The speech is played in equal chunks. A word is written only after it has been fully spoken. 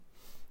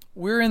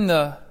We're in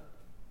the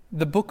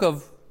book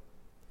of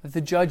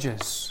the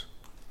Judges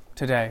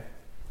today.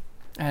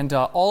 And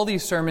all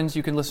these sermons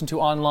you can listen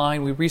to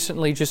online. We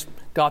recently just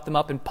got them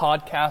up in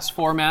podcast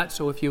format.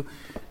 So if you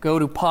go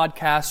to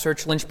podcast,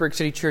 search Lynchburg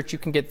City Church, you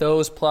can get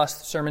those plus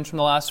the sermons from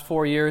the last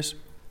 4 years.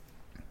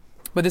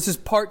 But this is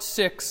part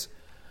 6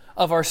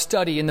 of our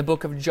study in the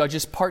book of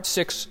Judges. Part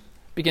 6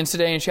 begins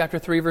today in chapter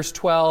 3, verse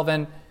 12.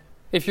 And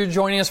if you're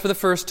joining us for the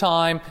first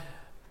time,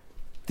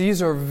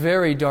 these are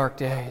very dark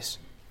days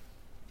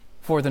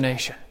for the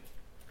nation.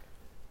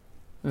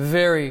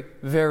 Very,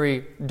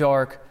 very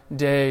dark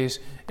days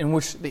in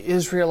which the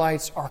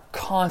Israelites are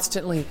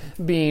constantly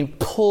being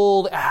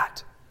pulled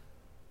at,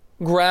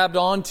 grabbed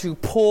onto,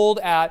 pulled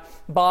at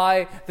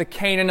by the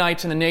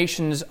Canaanites and the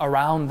nations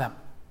around them.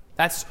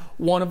 That's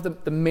one of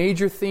the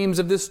major themes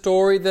of this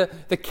story, the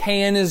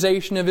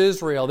Canaanization of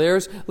Israel.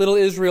 There's little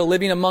Israel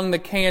living among the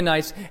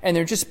Canaanites, and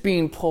they're just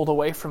being pulled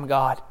away from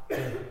God.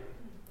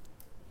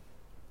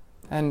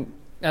 And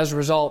as a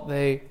result,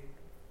 they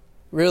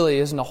really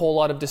isn't a whole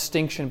lot of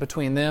distinction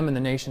between them and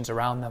the nations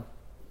around them.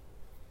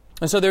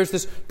 And so there's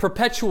this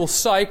perpetual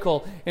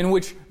cycle in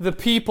which the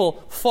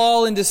people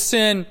fall into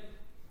sin,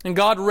 and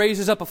God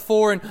raises up a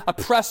foreign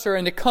oppressor,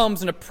 and it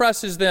comes and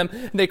oppresses them,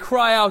 and they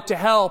cry out to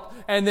help,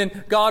 and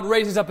then God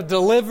raises up a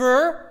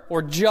deliverer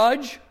or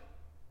judge,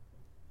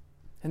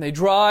 and they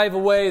drive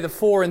away the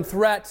foreign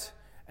threat,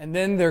 and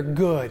then they're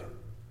good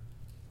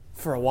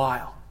for a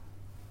while.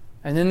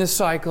 And then the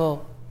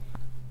cycle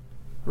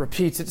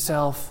repeats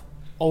itself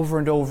over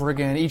and over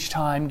again, each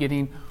time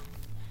getting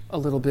a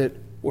little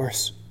bit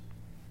worse.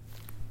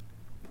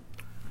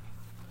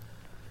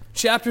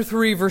 Chapter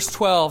 3, verse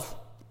 12.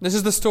 This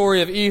is the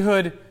story of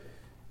Ehud.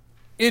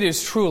 It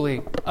is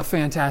truly a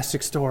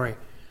fantastic story.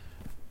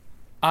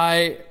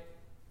 I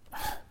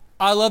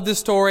love this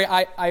story.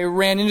 I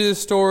ran into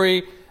this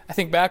story, I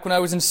think, back when I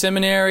was in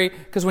seminary,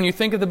 because when you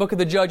think of the book of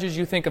the Judges,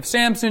 you think of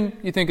Samson,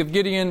 you think of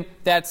Gideon,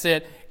 that's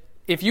it.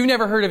 If you've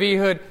never heard of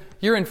Ehud,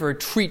 you're in for a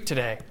treat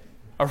today.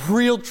 A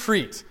real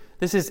treat.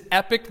 This is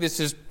epic,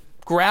 this is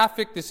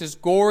graphic, this is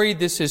gory,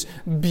 this is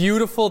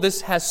beautiful,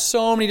 this has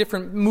so many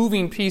different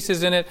moving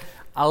pieces in it.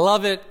 I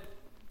love it.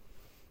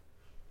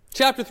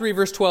 Chapter 3,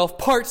 verse 12,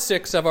 part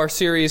 6 of our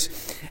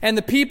series. And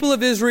the people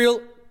of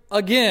Israel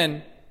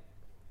again,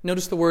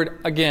 notice the word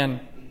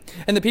again.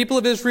 And the people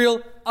of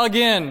Israel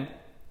again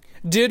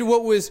did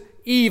what was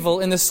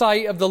evil in the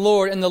sight of the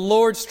Lord, and the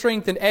Lord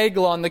strengthened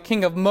Eglon, the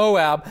king of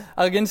Moab,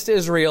 against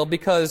Israel,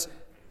 because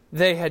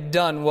they had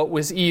done what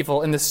was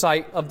evil in the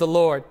sight of the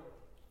Lord.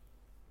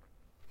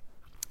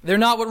 They're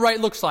not what right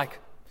looks like.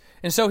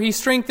 And so he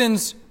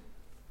strengthens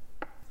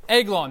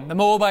Eglon, the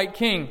Moabite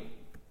king.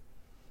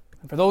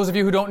 And for those of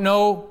you who don't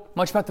know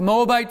much about the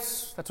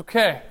Moabites, that's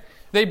okay.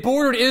 They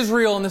bordered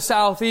Israel in the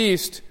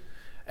southeast,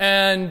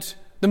 and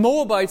the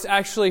Moabites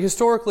actually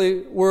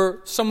historically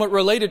were somewhat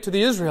related to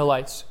the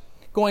Israelites.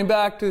 Going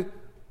back to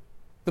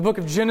the book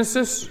of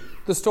Genesis,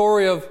 the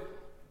story of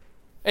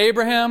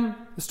Abraham,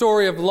 the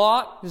story of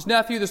Lot, his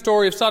nephew, the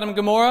story of Sodom and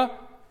Gomorrah.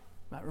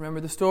 Might remember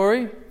the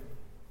story.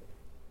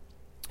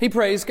 He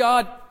praised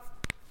God.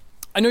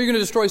 I know you're going to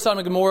destroy Sodom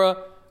and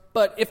Gomorrah,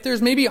 but if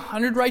there's maybe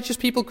 100 righteous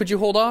people, could you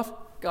hold off?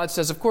 God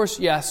says, of course,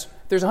 yes.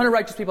 If there's 100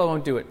 righteous people, I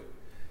won't do it.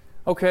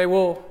 Okay,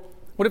 well,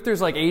 what if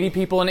there's like 80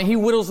 people? And he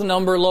whittles the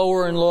number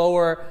lower and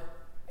lower.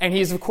 And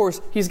he's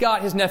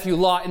got his nephew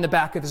Lot in the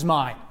back of his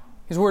mind.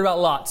 He's worried about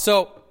Lot.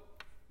 So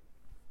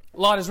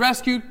Lot is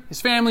rescued. His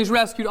family's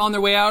rescued on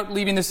their way out,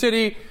 leaving the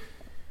city.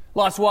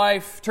 Lot's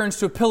wife turns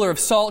to a pillar of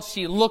salt.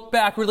 She looked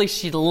back, really,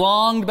 she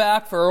longed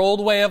back for her old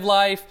way of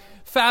life.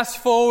 Fast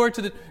forward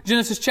to the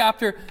Genesis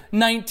chapter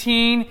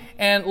 19,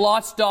 and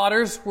Lot's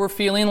daughters were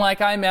feeling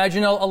like I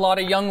imagine a lot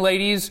of young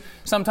ladies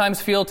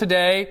sometimes feel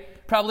today,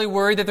 probably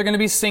worried that they're going to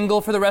be single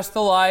for the rest of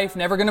their life,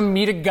 never going to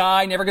meet a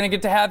guy, never going to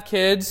get to have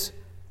kids.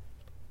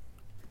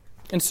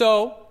 And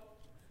so,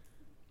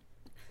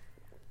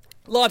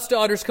 Lot's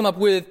daughters come up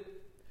with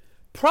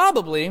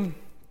probably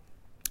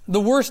the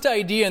worst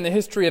idea in the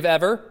history of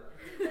ever.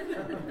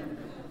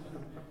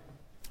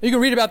 You can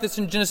read about this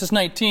in Genesis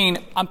 19.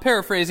 I'm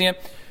paraphrasing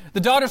it. The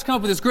daughters come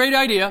up with this great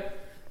idea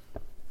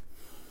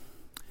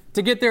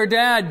to get their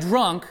dad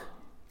drunk,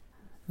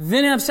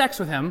 then have sex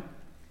with him,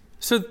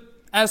 so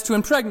as to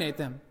impregnate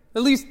them.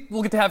 At least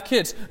we'll get to have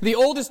kids. The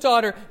oldest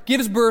daughter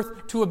gives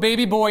birth to a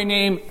baby boy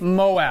named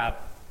Moab.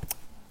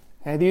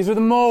 Okay, these are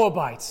the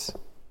Moabites.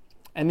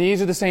 And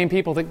these are the same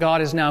people that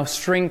God is now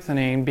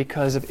strengthening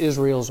because of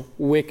Israel's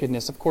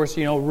wickedness. Of course,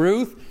 you know,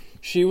 Ruth,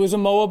 she was a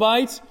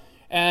Moabite.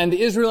 And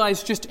the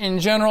Israelites just in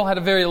general had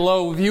a very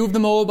low view of the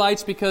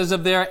Moabites because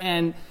of their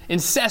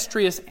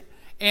ancestral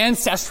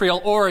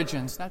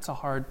origins. That's a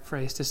hard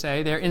phrase to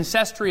say. Their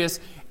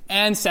incestuous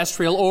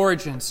ancestral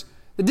origins.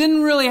 They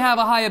didn't really have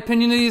a high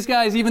opinion of these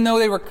guys, even though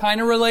they were kind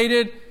of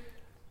related.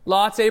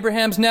 Lot's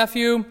Abraham's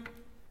nephew.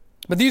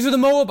 But these are the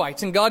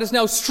Moabites, and God is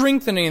now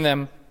strengthening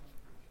them.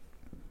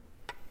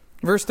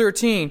 Verse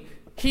 13,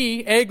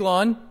 he,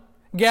 Eglon,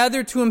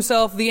 gathered to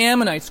himself the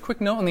Ammonites. Quick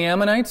note on the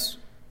Ammonites,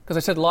 because I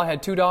said Lot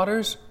had 2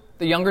 daughters.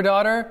 The younger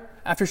daughter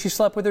after she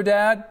slept with her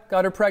dad,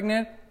 got her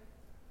pregnant.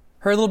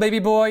 Her little baby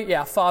boy,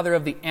 father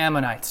of the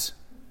Ammonites.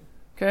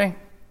 Okay?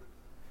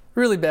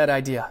 Really bad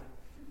idea.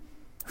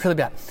 Really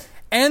bad.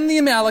 And the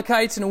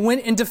Amalekites, and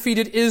went and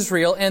defeated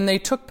Israel, and they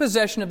took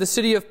possession of the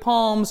city of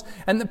palms,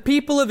 and the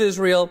people of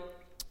Israel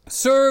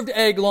served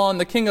Eglon,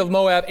 the king of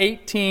Moab,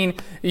 18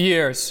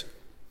 years.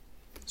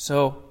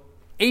 So,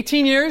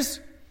 18 years,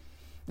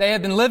 they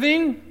have been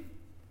living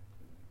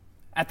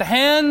at the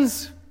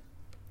hands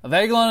of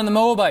Eglon and the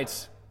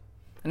Moabites.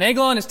 And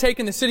Eglon has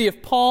taken the city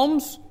of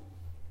palms.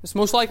 This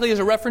most likely is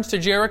a reference to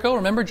Jericho.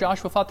 Remember,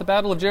 Joshua fought the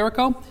battle of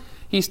Jericho?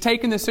 He's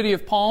taken the city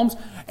of palms.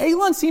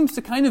 Eglon seems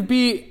to kind of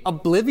be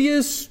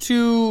oblivious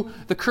to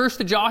the curse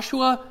that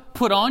Joshua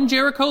put on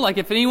Jericho. Like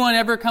if anyone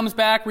ever comes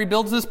back,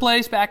 rebuilds this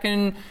place back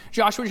in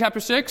Joshua chapter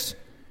 6,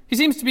 he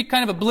seems to be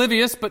kind of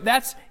oblivious, but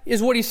that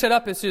is what he set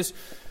up as his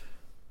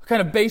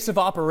kind of base of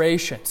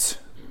operations.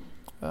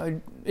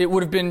 It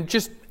would have been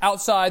just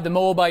outside the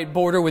Moabite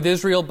border with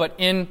Israel, but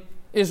in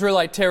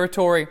Israelite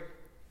territory.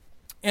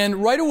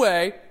 And right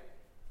away,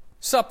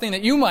 something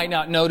that you might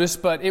not notice,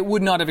 but it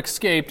would not have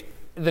escaped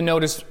the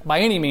notice by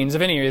any means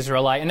of any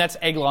Israelite, and that's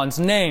Eglon's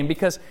name,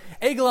 because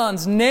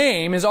Eglon's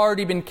name has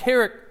already been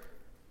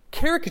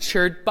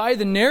caricatured by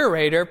the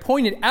narrator,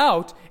 pointed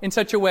out in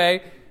such a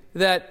way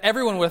that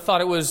everyone would have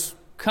thought it was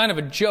kind of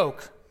a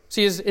joke.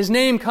 See, his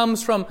name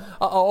comes from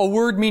a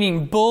word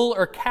meaning bull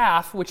or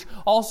calf, which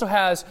also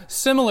has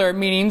similar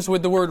meanings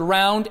with the word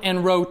round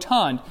and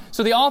rotund.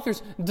 So the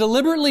author's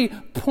deliberately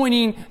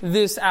pointing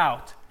this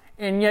out.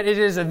 And yet it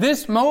is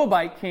this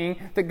Moabite king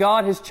that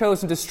God has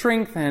chosen to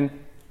strengthen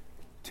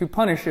to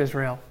punish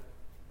Israel.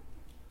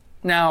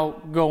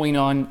 Now going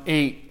on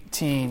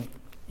 18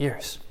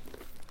 years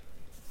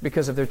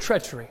because of their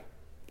treachery.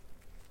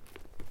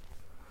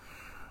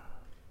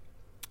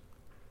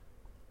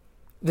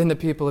 Then the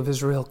people of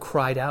Israel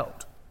cried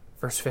out.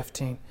 Verse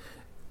 15.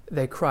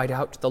 They cried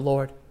out to the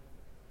Lord.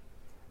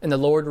 And the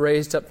Lord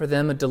raised up for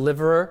them a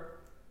deliverer,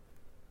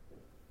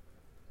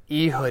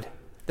 Ehud,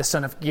 the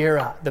son of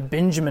Gera, the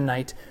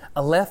Benjaminite,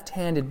 a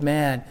left-handed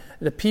man.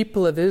 The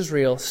people of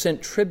Israel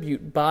sent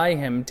tribute by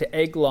him to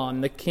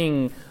Eglon, the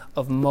king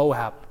of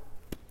Moab.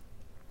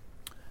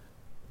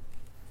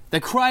 They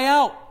cry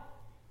out.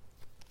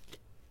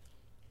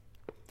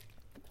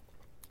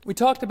 We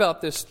talked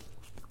about this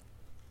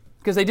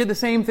because they did the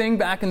same thing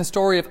back in the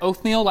story of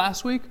Othniel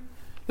last week.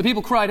 The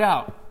people cried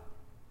out.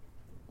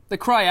 They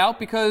cry out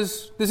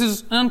because this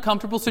is an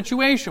uncomfortable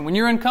situation. When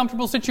you're in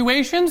uncomfortable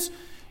situations,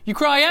 you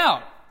cry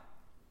out.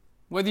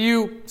 Whether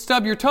you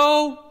stub your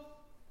toe,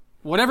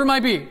 whatever it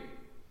might be.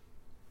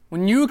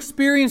 When you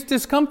experience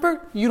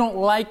discomfort, you don't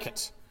like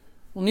it.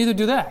 Well, neither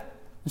do they.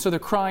 And so they're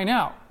crying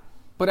out.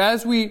 But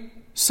as we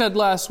said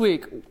last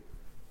week,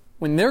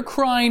 when they're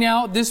crying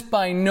out, this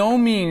by no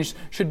means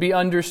should be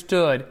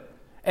understood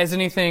as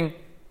anything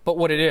but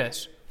what it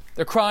is.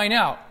 They're crying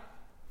out.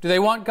 Do they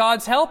want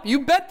God's help?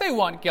 You bet they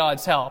want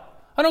God's help.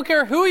 I don't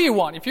care who you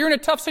want. If you're in a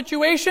tough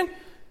situation,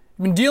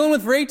 you've been dealing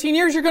with for 18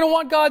 years, you're going to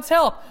want God's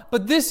help.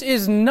 But this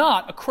is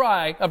not a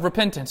cry of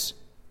repentance.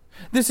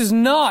 This is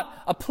not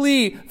a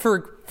plea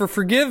for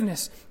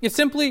forgiveness. It's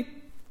simply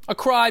a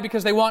cry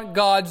because they want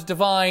God's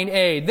divine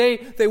aid.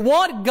 They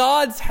want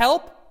God's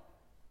help.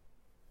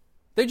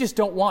 They just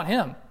don't want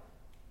Him.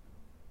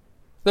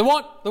 They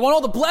want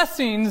all the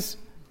blessings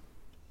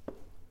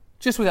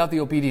just without the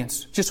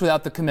obedience, just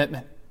without the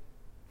commitment.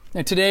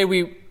 And today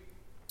we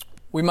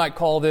might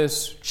call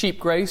this cheap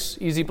grace,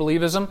 easy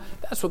believism.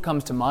 That's what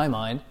comes to my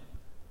mind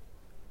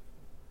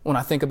when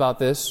I think about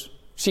this.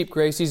 Cheap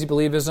grace, easy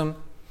believism.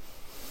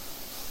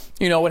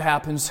 You know what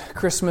happens.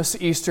 Christmas,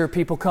 Easter,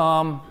 people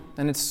come,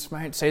 and it's,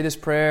 right, say this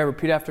prayer,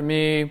 repeat after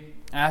me,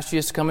 ask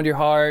Jesus to come into your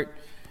heart,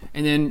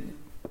 and then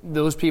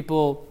those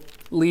people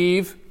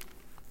leave,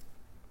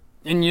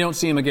 and you don't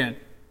see them again,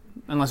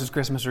 unless it's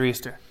Christmas or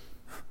Easter.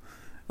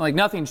 Like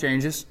nothing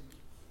changes.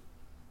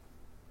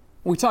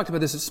 We talked about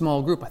this at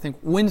small group. I think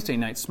Wednesday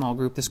night small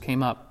group, this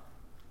came up.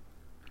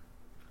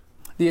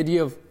 The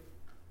idea of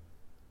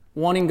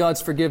wanting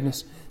God's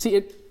forgiveness. See,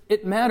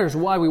 it matters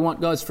why we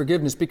want God's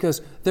forgiveness,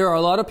 because there are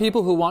a lot of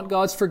people who want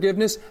God's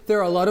forgiveness. There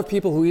are a lot of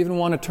people who even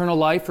want eternal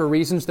life for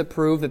reasons that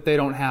prove that they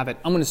don't have it.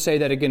 I'm going to say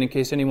that again in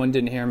case anyone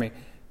didn't hear me.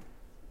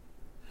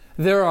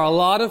 There are a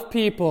lot of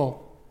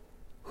people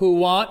who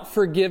want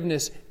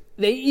forgiveness.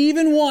 They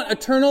even want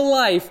eternal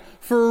life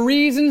for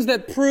reasons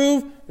that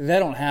prove they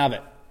don't have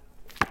it.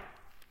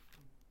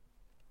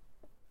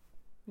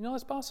 You know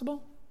it's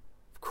possible?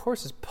 Of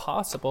course it's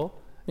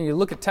possible. And you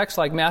look at texts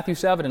like Matthew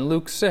 7 and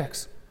Luke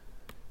 6.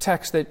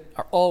 Texts that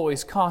are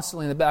always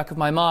constantly in the back of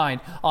my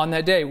mind. On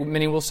that day,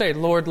 many will say,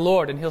 Lord,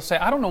 Lord. And He'll say,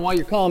 I don't know why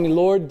you're calling me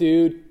Lord,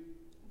 dude.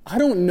 I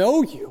don't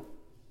know you.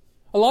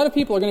 A lot of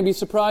people are going to be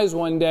surprised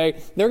one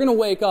day. They're going to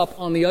wake up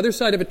on the other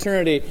side of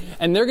eternity,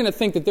 and they're going to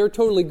think that they're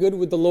totally good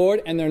with the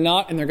Lord, and they're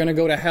not, and they're going to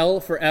go to hell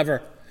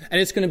forever. And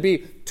it's going to be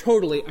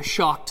totally a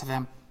shock to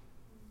them.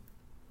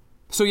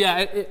 So yeah,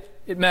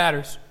 it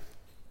matters.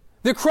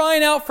 They're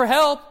crying out for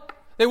help.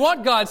 They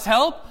want God's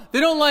help. They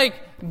don't like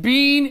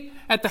being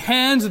at the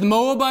hands of the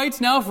Moabites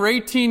now for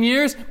 18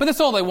 years, but that's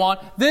all they want.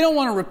 They don't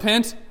want to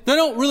repent. They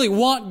don't really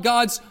want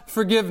God's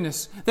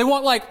forgiveness. They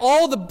want like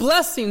all the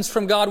blessings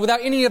from God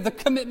without any of the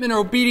commitment or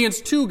obedience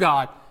to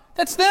God.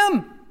 That's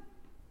them.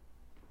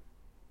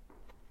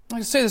 I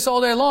can say this all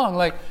day long.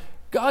 Like,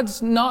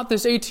 God's not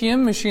this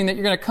ATM machine that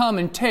you're going to come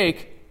and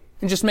take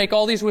and just make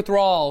all these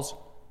withdrawals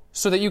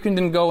so that you can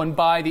then go and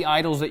buy the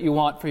idols that you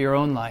want for your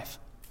own life.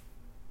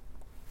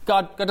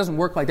 God doesn't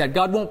work like that.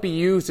 God won't be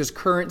used as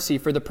currency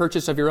for the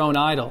purchase of your own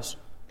idols.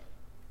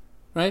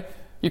 Right?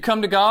 You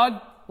come to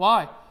God,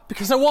 why?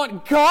 Because I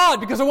want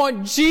God, because I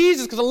want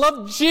Jesus, because I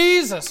love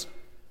Jesus.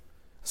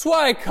 That's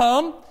why I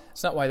come.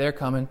 It's not why they're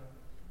coming.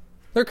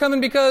 They're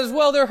coming because,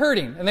 well, they're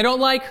hurting, and they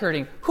don't like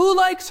hurting. Who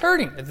likes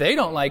hurting? They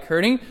don't like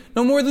hurting,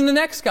 no more than the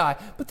next guy.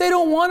 But they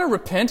don't want to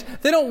repent.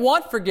 They don't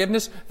want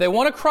forgiveness. They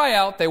want to cry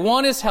out. They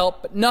want His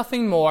help, but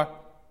nothing more.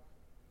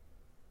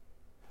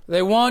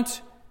 They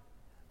want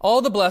all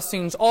the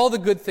blessings, all the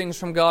good things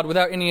from God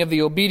without any of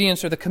the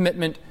obedience or the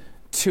commitment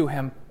to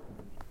Him.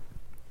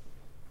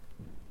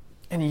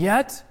 And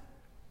yet,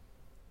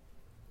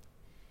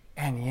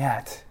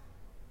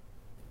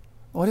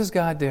 what does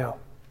God do?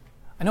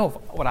 I know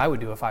what I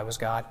would do if I was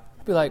God.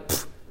 I'd be like,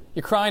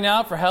 you're crying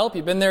out for help?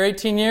 You've been there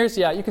 18 years?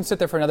 Yeah, you can sit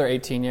there for another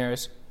 18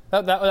 years.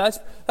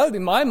 That would be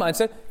my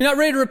mindset. You're not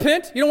ready to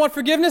repent? You don't want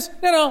forgiveness?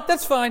 No,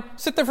 that's fine.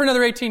 Sit there for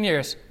another 18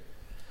 years.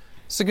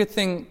 It's a good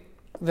thing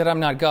that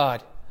I'm not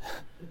God.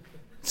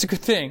 It's a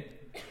good thing.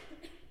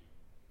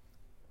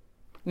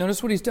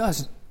 Notice what He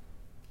does.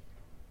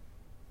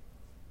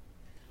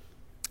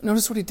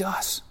 Notice what He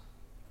does.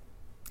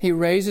 He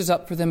raises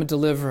up for them a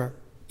deliverer,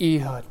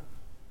 Ehud.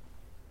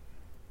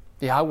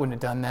 Yeah, I wouldn't have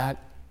done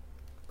that.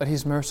 But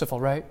He's merciful,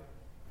 right?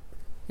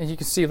 And you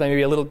can see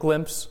maybe a little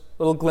glimpse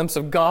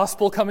of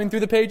gospel coming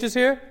through the pages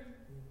here.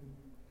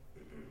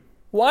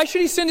 Why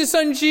should He send His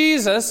Son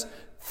Jesus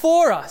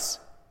for us?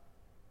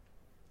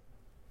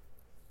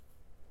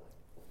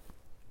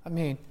 I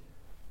mean,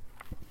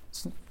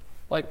 it's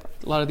like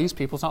a lot of these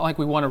people, it's not like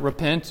we want to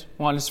repent,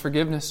 want His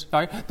forgiveness.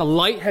 Right? The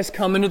light has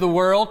come into the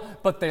world,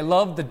 but they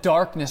love the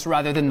darkness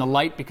rather than the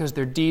light because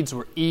their deeds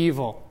were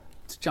evil.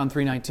 It's John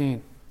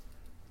 3:19.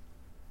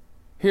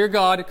 Here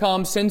God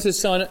comes, sends His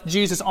Son,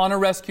 Jesus, on a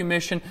rescue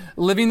mission,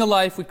 living the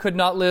life we could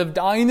not live,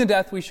 dying the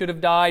death we should have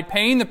died,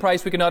 paying the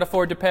price we could not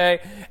afford to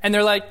pay. And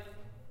they're like,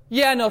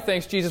 yeah, no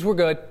thanks, Jesus, we're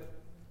good.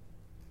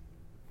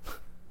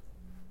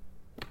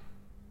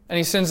 And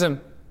He sends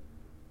Him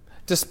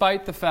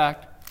despite the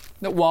fact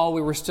that while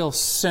we were still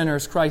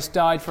sinners, Christ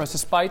died for us,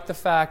 despite the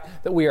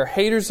fact that we are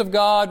haters of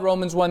God,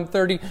 Romans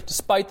 1:30,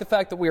 despite the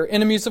fact that we are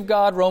enemies of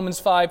God, Romans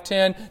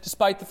 5:10,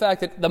 despite the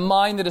fact that the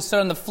mind that is set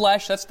on the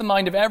flesh, that's the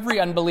mind of every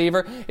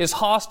unbeliever, is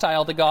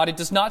hostile to God. It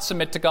does not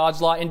submit to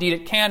God's law. Indeed,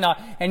 it cannot.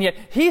 And yet,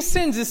 He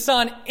sends His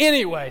Son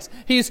anyways.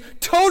 He's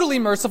totally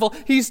merciful.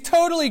 He's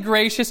totally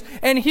gracious.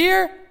 And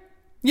here,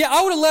 yeah,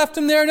 I would have left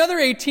Him there another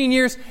 18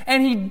 years,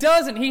 and He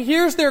doesn't. He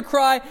hears their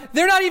cry.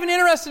 They're not even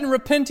interested in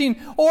repenting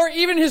or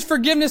even His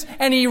forgiveness,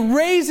 and He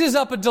raises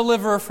up a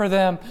deliverer for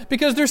them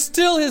because they're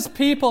still His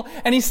people,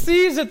 and He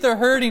sees that they're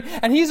hurting,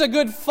 and He's a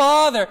good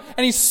Father,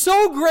 and He's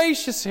so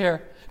gracious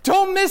here.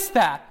 Don't miss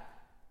that.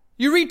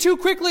 You read too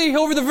quickly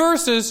over the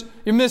verses,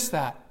 you miss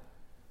that.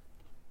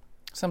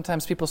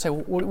 Sometimes people say,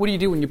 well, what do you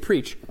do when you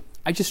preach?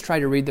 I just try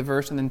to read the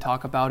verse and then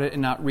talk about it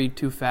and not read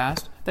too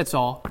fast. That's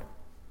all.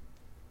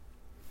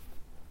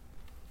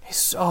 He's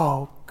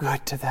so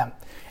good to them.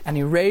 And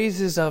He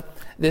raises up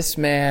this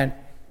man,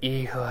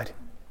 Ehud.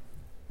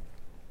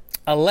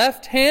 A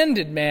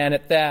left-handed man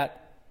at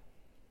that,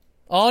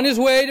 on his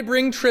way to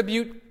bring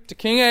tribute to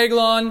King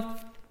Eglon,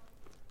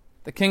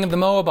 the king of the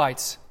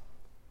Moabites.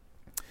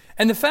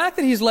 And the fact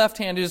that he's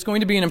left-handed is going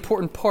to be an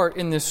important part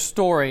in this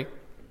story.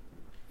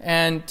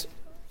 And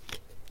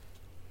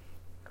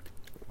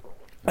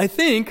I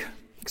think,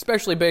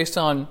 especially based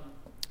on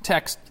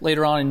text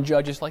later on in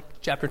Judges, like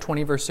chapter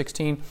 20, verse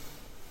 16,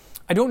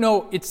 I don't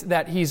know it's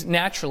that he's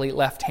naturally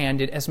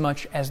left-handed as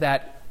much as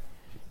that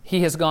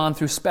he has gone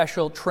through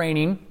special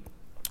training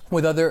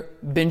with other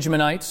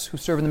Benjaminites who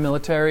serve in the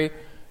military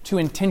to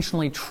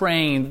intentionally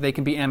train that they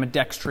can be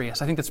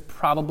ambidextrous. I think that's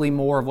probably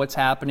more of what's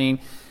happening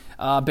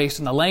based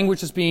on the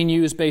language that's being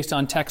used, based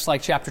on texts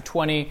like chapter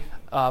 20,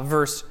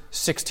 verse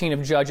 16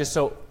 of Judges.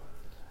 So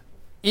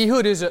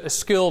Ehud is a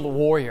skilled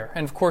warrior.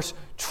 And of course,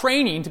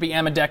 training to be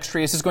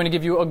ambidextrous is going to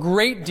give you a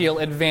great deal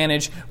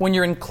advantage when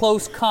you're in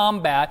close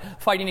combat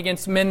fighting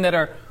against men that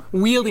are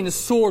wielding a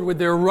sword with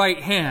their right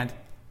hand,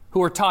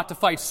 who are taught to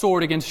fight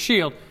sword against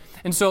shield.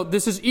 And so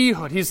this is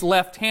Ehud. He's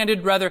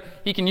left-handed. Rather,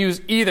 he can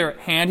use either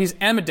hand. He's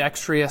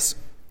ambidextrous.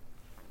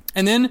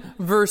 And then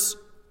verse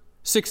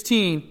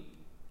 16,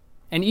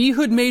 and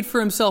Ehud made for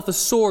himself a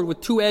sword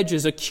with two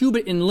edges, a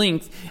cubit in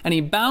length, and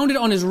he bound it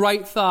on his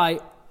right thigh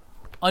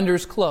under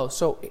his clothes.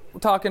 So we're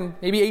talking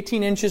maybe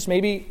 18 inches,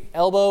 maybe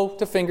elbow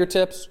to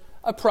fingertips,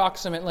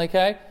 approximately,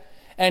 okay?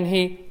 And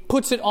he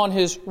puts it on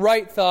his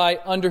right thigh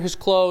under his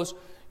clothes.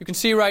 You can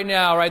see right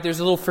now, right, there's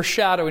a little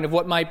foreshadowing of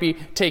what might be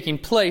taking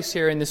place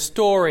here in this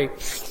story.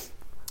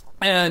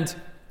 And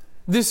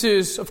this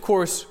is, of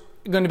course,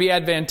 going to be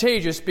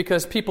advantageous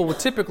because people would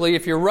typically,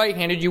 if you're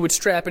right-handed, you would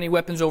strap any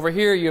weapons over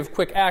here. You have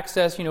quick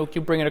access, you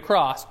bring it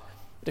across.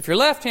 But if you're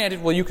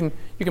left-handed, well, you can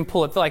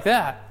pull it like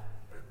that.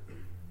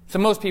 So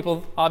most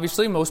people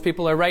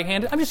are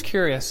right-handed. I'm just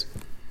curious.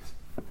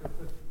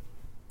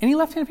 Any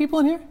left-handed people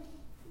in here?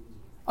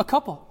 A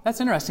couple.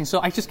 That's interesting. So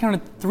I just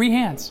counted 3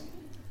 hands.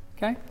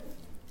 Okay?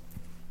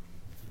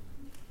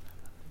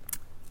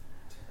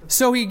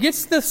 So he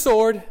gets the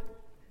sword,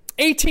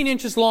 18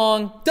 inches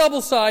long,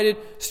 double-sided,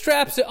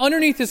 straps it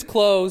underneath his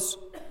clothes,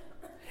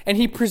 and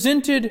he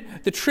presented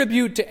the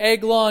tribute to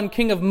Eglon,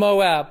 king of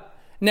Moab.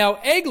 Now,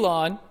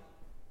 Eglon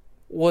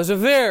was a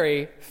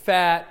very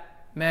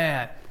fat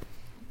man.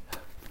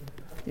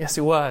 Yes,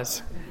 he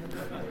was.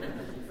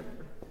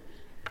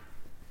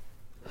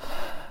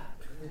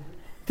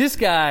 This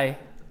guy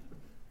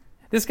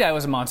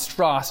was a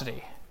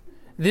monstrosity.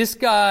 This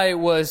guy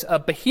was a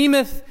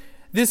behemoth.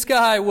 This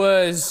guy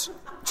was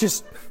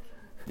just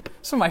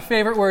some of my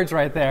favorite words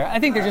right there. I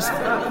think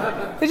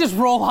they just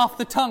roll off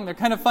the tongue. They're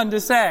kind of fun to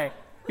say.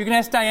 You can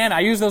ask Diana. I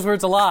use those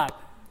words a lot.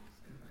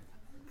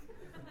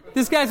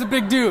 This guy's a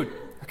big dude,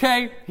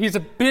 okay? He's a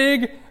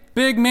big,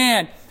 big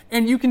man.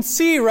 And you can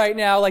see right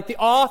now, like the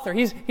author,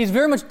 he's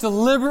very much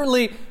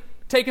deliberately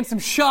taking some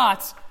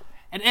shots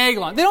at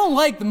Eglon. They don't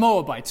like the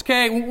Moabites,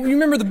 okay? You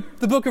remember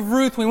the book of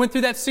Ruth, when we went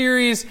through that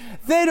series?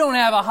 They don't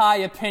have a high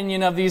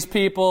opinion of these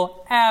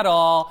people at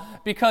all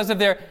because of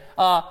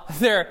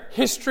their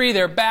history,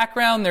 their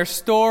background, their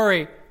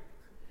story.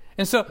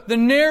 And so the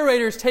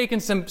narrator's taken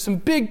some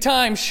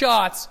big-time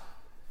shots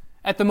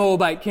at the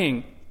Moabite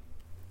king.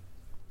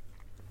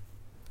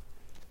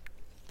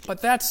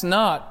 But that's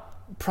not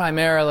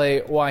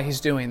primarily why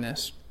he's doing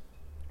this.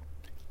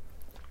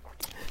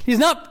 He's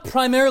not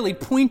primarily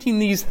pointing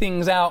these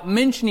things out,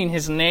 mentioning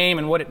his name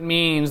and what it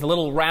means, the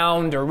little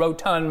round or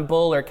rotund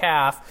bull or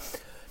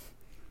calf.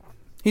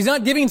 He's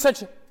not giving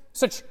such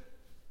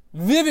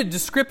vivid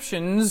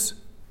descriptions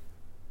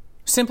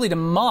simply to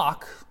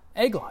mock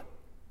Eglon.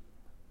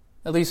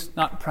 At least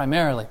not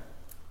primarily.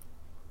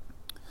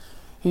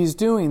 He's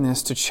doing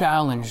this to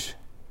challenge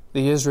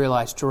the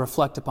Israelites to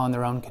reflect upon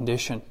their own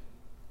condition.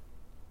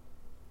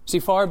 See,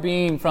 far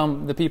being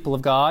from the people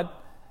of God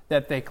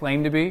that they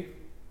claim to be,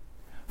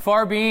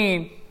 far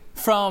being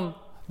from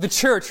the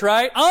church,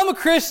 right? I'm a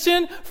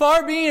Christian.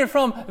 Far being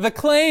from the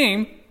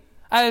claim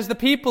as the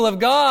people of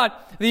God,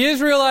 the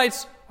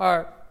Israelites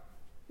are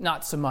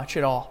not so much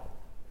at all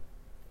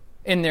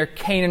in their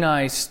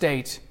Canaanized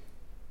state,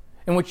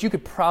 in which you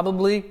could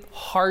probably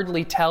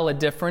hardly tell a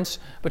difference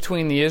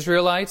between the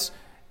Israelites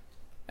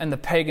and the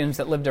pagans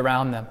that lived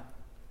around them.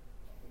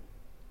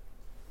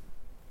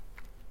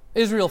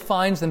 Israel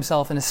finds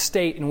themselves in a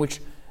state in which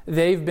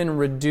they've been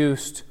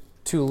reduced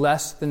to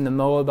less than the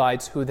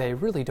Moabites, who they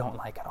really don't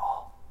like at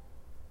all.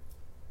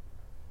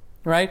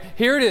 Right?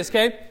 Here it is,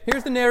 okay?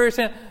 Here's the narrator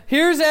saying,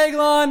 here's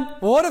Eglon,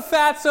 what a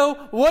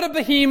fatso, what a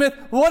behemoth,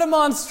 what a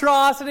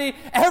monstrosity.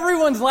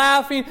 Everyone's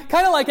laughing,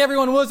 kind of like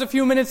everyone was a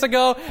few minutes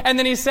ago. And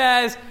then he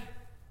says,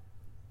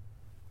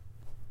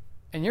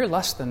 and you're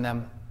less than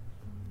them.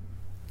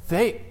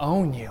 They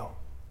own you.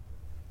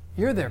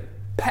 You're their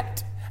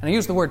pet. And I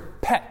use the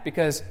word pet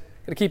because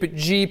I've got to keep it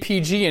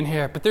GPG in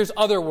here, but there's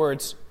other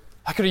words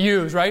I could have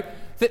used, right?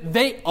 That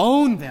they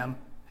own them.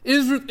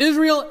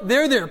 Israel,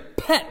 they're their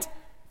pet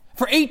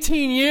for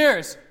 18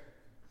 years.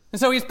 And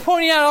so he's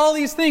pointing out all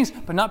these things,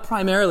 but not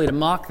primarily to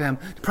mock them,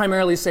 to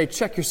primarily say,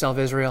 check yourself,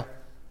 Israel.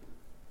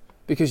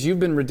 Because you've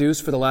been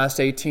reduced for the last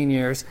 18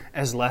 years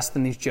as less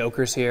than these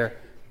jokers here.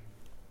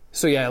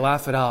 So yeah,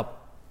 laugh it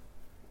up.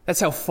 That's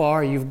how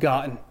far you've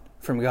gotten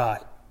from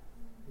God.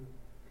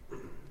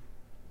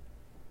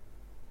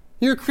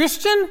 You're a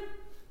Christian?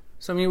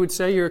 Some of you would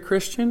say you're a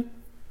Christian.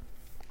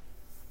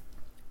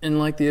 And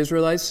like the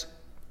Israelites,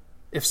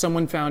 if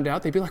someone found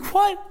out, they'd be like,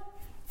 what?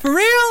 For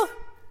real?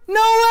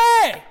 No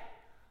way!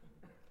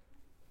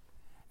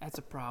 That's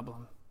a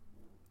problem.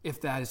 If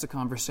that is a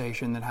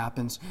conversation that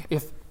happens.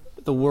 If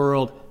the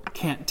world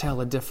can't tell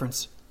a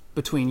difference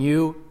between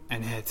you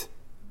and it.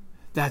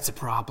 That's a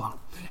problem.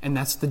 And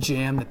that's the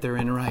jam that they're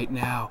in right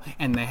now.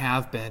 And they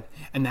have been.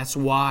 And that's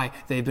why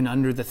they've been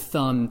under the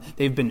thumb.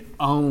 They've been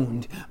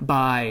owned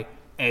by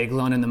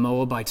Eglon and the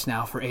Moabites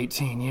now for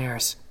 18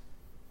 years.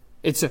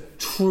 It's a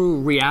true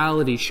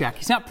reality check.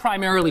 He's not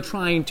primarily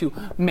trying to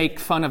make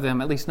fun of them,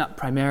 at least not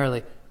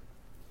primarily.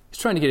 He's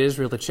trying to get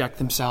Israel to check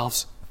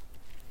themselves.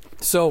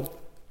 So,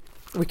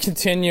 we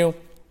continue.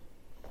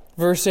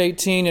 Verse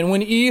 18, and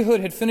when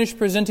Ehud had finished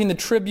presenting the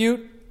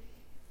tribute,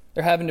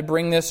 they're having to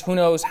bring this, who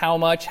knows how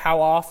much,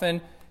 how often,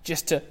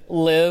 just to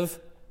live.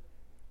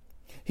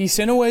 He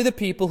sent away the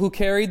people who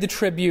carried the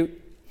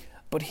tribute,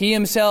 but he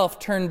himself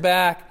turned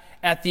back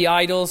at the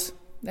idols,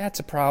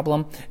 that's a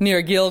problem,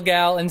 near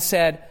Gilgal, and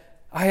said,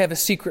 I have a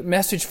secret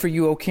message for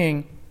you, O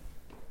king.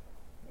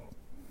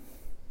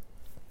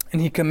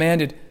 And he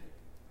commanded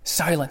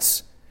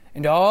silence,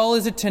 and all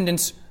his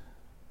attendants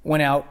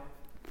went out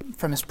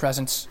from his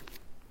presence.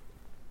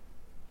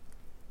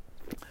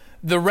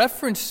 The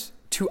reference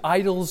to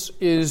idols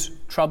is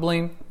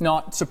troubling,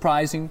 not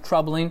surprising,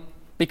 troubling,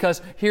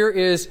 Because here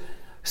is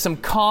some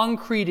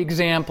concrete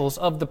examples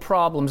of the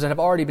problems that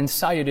have already been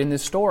cited in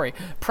this story.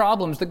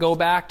 Problems that go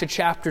back to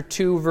chapter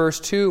 2, verse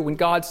 2, when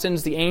God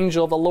sends the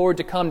angel of the Lord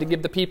to come to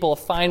give the people a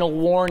final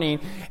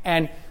warning.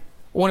 And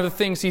one of the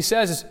things he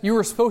says is, you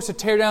were supposed to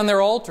tear down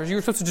their altars. You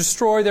were supposed to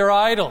destroy their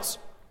idols.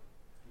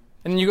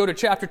 And then you go to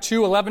chapter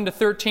 2, 11 to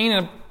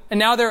 13, and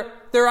now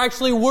they're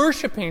actually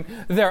worshiping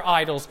their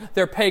idols,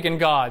 their pagan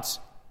gods.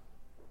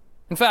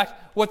 In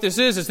fact, what this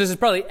is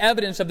probably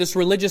evidence of this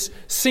religious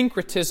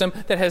syncretism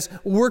that has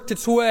worked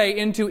its way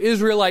into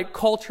Israelite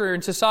culture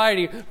and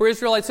society, where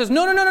Israelite says,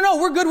 no,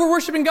 we're good, we're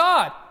worshiping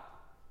God.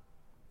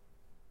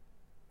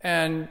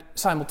 And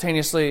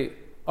simultaneously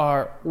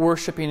are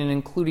worshiping and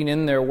including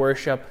in their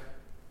worship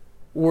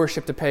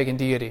the pagan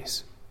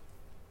deities.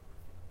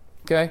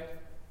 Okay?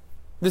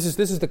 This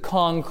is the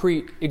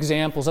concrete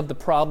examples of the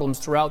problems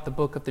throughout the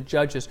book of the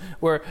Judges,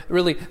 where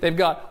really they've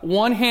got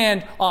one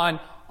hand on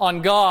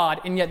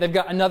God, and yet they've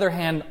got another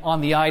hand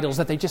on the idols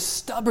that they just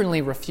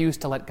stubbornly refuse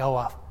to let go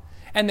of.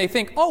 And they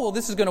think, oh, well,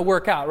 this is going to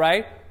work out,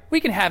 right? We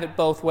can have it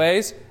both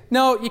ways.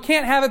 No, you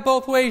can't have it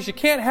both ways. You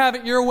can't have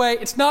it your way.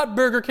 It's not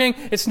Burger King.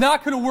 It's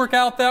not going to work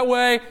out that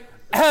way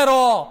at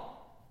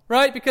all,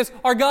 right? Because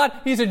our God,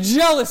 He's a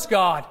jealous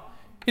God.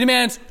 He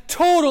demands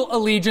total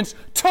allegiance,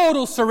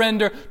 total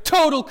surrender,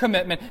 total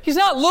commitment. He's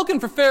not looking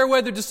for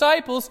fair-weather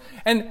disciples.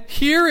 And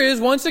here is,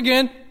 once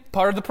again,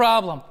 part of the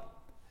problem,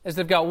 is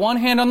they've got one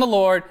hand on the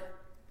Lord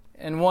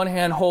and one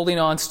hand holding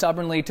on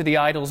stubbornly to the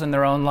idols in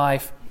their own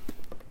life.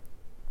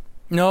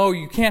 No,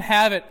 you can't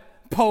have it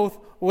both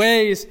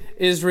ways,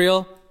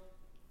 Israel.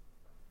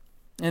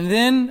 And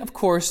then, of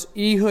course,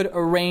 Ehud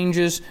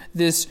arranges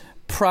this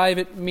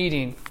private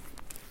meeting.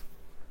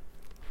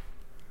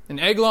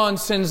 And Eglon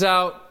sends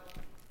out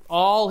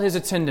all his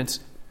attendants.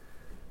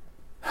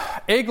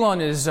 Eglon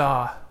is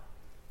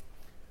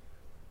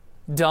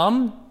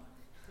dumb.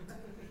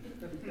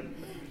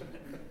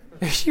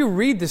 If you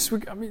read this,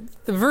 the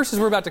verses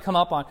we're about to come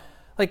up on,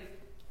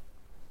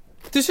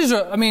 this is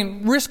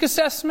risk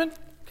assessment.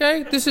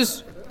 Okay, this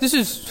is.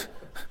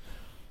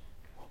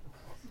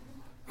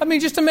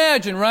 Just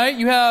imagine, right?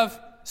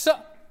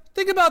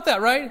 Think about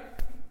that, right?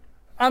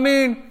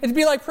 It'd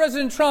be like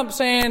President Trump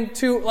saying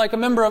to a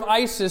member of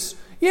ISIS,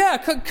 "Yeah,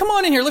 come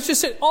on in here. Let's just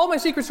sit. All my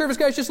Secret Service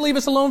guys, just leave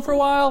us alone for a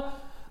while."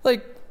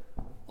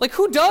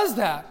 Who does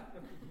that?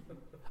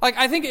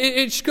 I think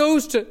it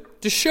goes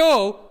to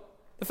show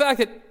the fact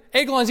that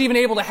Eglon's even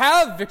able to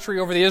have victory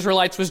over the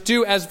Israelites was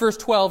due, as verse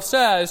 12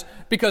 says,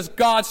 because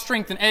God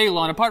strengthened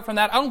Eglon. Apart from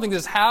that, I don't think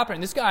this is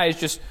happening. This guy is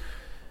just,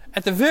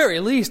 at the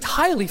very least,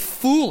 highly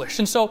foolish.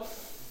 And so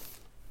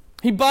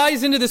he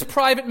buys into this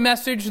private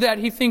message that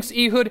he thinks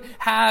Ehud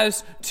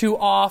has to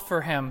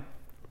offer him.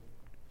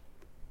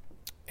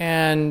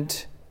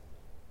 And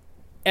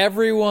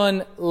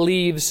everyone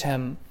leaves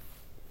him.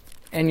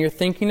 And you're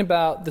thinking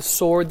about the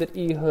sword that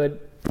Ehud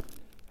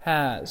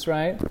has,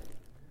 right?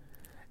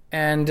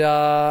 And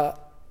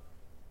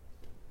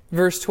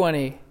verse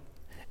 20,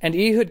 and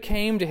Ehud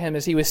came to him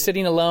as he was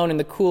sitting alone in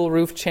the cool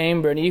roof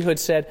chamber, and Ehud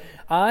said,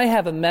 "I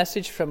have a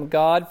message from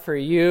God for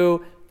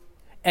you."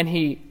 And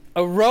he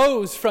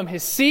arose from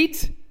his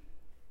seat,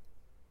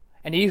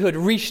 and Ehud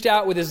reached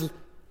out with his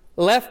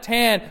left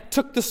hand,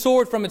 took the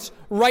sword from its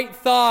right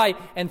thigh,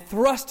 and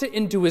thrust it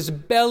into his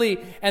belly,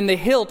 and the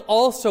hilt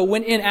also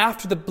went in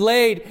after the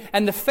blade,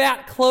 and the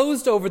fat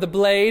closed over the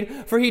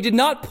blade, for he did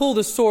not pull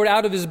the sword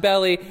out of his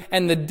belly,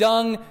 and the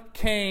dung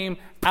came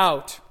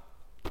out.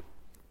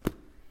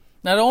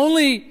 Not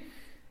only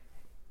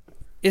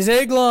is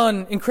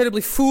Eglon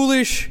incredibly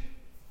foolish,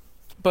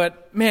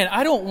 but man,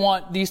 I don't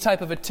want these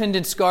type of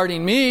attendants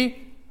guarding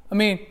me.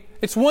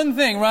 It's one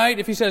thing, right,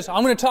 if he says,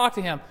 I'm going to talk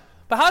to him.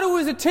 But how do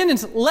his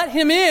attendants let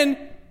him in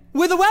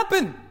with a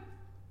weapon?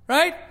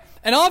 Right?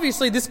 And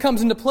obviously this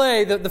comes into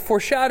play, the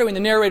foreshadowing the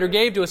narrator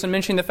gave to us in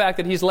mentioning the fact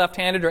that he's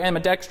left-handed or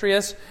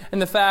ambidextrous,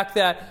 and the fact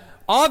that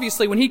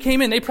obviously when he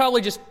came in, they probably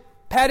just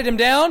patted him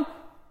down,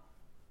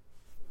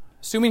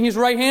 assuming he's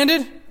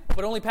right-handed,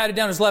 but only patted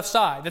down his left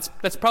side.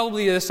 That's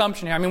probably the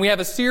assumption here. We have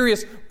a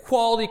serious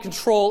quality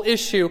control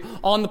issue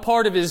on the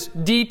part of his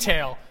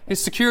detail,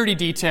 his security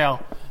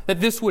detail, that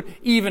this would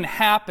even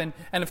happen.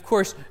 And of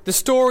course, the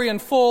story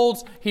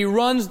unfolds. He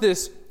runs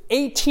this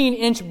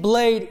 18-inch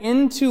blade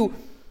into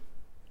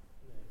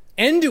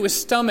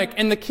his stomach,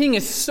 and the king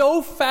is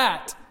so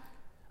fat.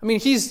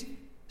 He's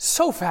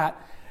so fat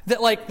that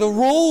the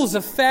rolls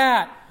of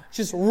fat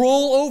just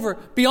roll over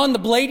beyond the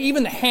blade,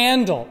 even the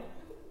handle.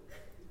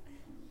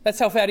 That's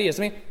how fat he is.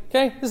 This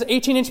is an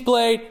 18-inch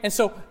blade, and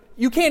so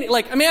you can't,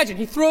 imagine,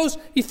 he thrusts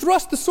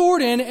the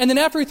sword in, and then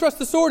after he thrusts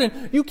the sword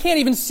in, you can't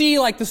even see,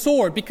 the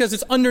sword, because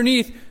it's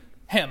underneath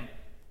him.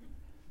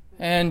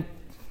 And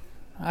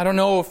I don't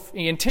know if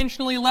he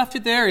intentionally left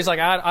it there. He's like,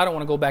 I don't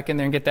want to go back in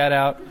there and get that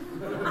out.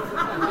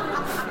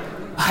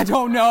 I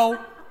don't know.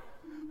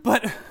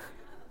 But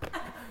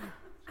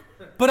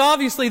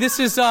obviously this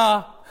is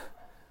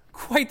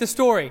quite the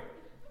story.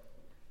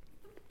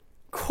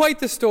 Quite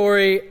the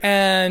story,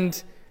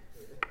 and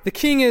the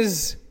king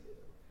is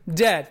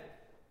dead.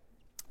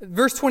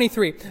 Verse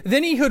 23,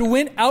 then Ehud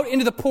went out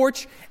into the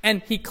porch,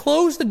 and he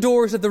closed the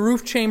doors of the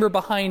roof chamber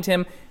behind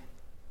him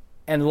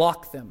and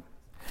locked them.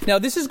 Now,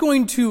 this is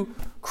going to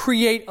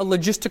create a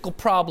logistical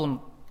problem.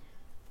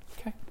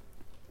 Okay?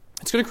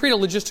 It's going to create a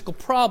logistical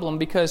problem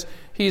because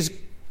he's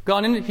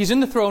in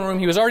the throne room.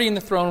 He was already in the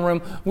throne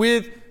room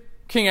with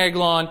King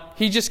Eglon.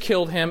 He just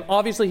killed him.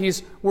 Obviously,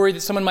 he's worried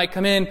that someone might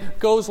come in,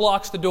 goes,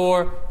 locks the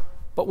door.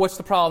 But what's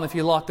the problem if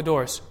you lock the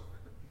doors?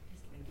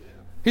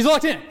 He's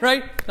locked in,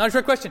 right? Not a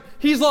trick question.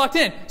 He's locked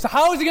in. So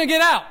how is he going to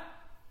get out?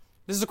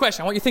 This is a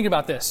question. I want you to think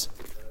about this.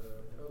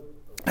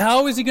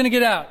 How is he going to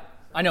get out?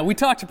 I know, we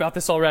talked about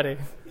this already.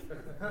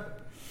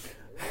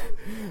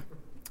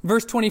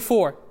 Verse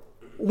 24.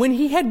 When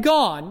he had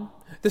gone,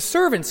 the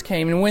servants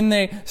came, and when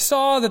they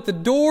saw that the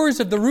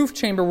doors of the roof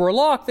chamber were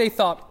locked, they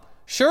thought,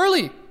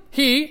 surely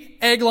he,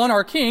 Eglon,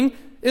 our king,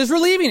 is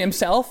relieving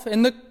himself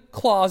in the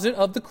closet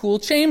of the cool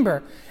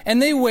chamber.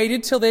 And they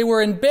waited till they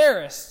were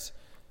embarrassed.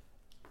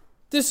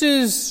 This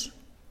is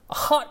a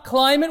hot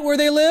climate where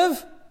they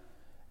live,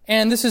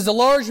 and this is a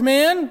large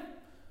man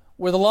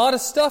with a lot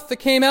of stuff that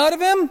came out of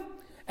him,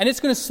 and it's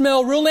going to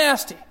smell real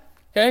nasty,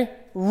 okay?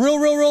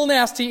 Real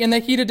nasty in the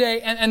heat of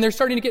day, and they're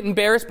starting to get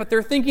embarrassed, but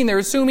they're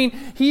assuming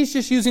he's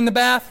just using the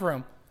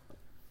bathroom.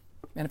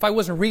 And if I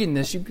wasn't reading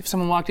this, if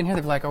someone walked in here,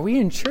 they'd be like, are we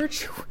in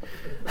church?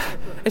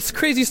 It's a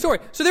crazy story.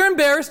 So they're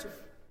embarrassed,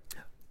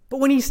 but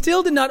when he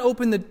still did not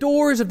open the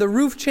doors of the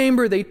roof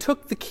chamber, they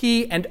took the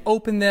key and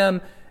opened them.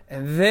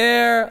 And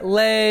there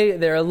lay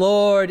their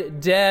Lord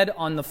dead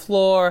on the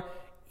floor.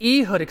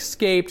 Ehud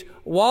escaped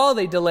while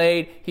they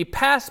delayed. He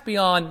passed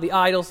beyond the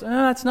idols.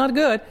 That's not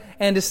good.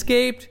 And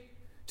escaped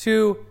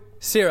to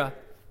Seirah.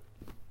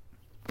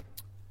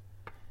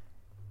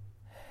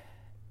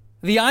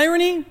 The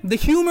irony, the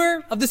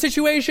humor of the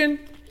situation,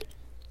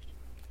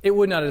 it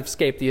would not have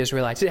escaped the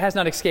Israelites. It has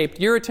not escaped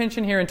your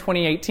attention here in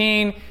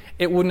 2018.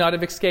 It would not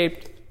have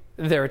escaped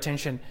their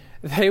attention.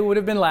 They would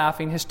have been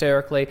laughing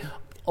hysterically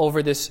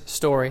over this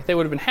story. They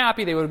would have been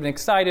happy. They would have been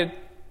excited.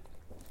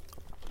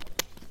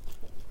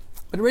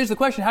 But it raises the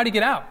question, how did he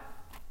get out?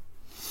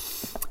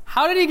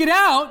 How did he get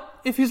out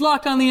if he's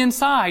locked on the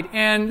inside?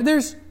 And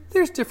there's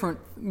different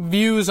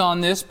views on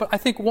this, but I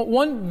think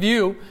one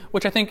view,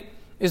 which I think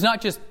is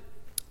not just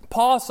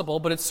possible,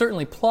 but it's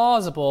certainly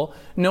plausible,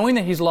 knowing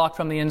that he's locked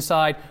from the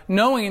inside,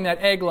 knowing that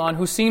Eglon,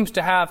 who seems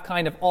to have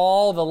kind of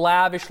all the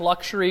lavish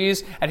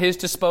luxuries at his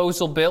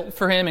disposal built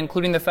for him,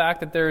 including the fact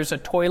that there's a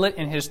toilet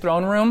in his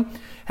throne room,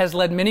 has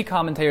led many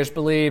commentators to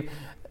believe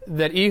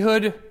that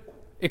Ehud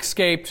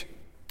escaped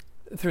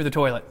through the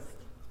toilet.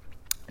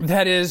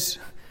 That is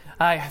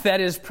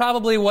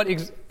probably what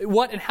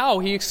and how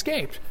he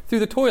escaped, through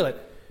the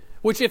toilet.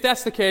 Which, if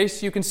that's the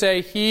case, you can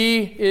say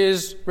he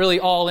is really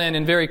all in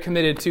and very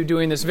committed to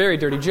doing this very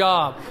dirty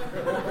job.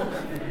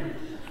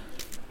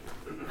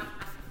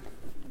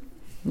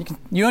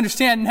 You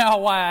understand now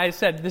why I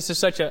said this is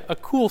such a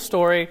cool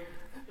story.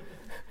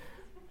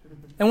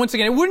 And once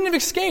again, it wouldn't have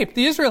escaped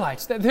the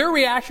Israelites. Their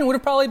reaction would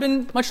have probably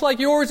been much like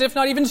yours, if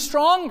not even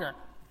stronger.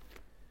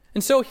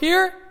 And so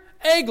here,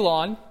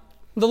 Eglon,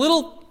 the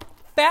little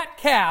fat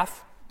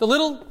calf, the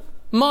little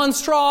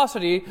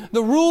monstrosity,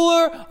 the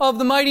ruler of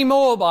the mighty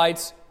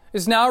Moabites,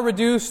 is now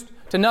reduced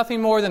to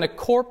nothing more than a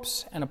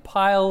corpse and a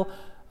pile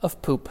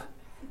of poop.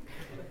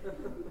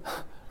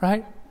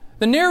 Right?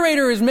 The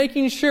narrator is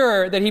making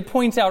sure that he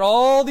points out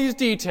all these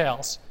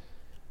details.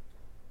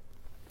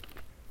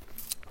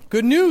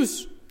 Good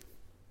news.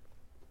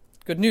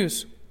 Good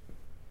news.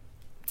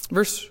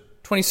 Verse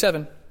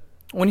 27.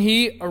 When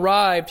he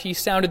arrived, he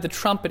sounded the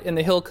trumpet in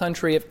the hill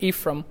country of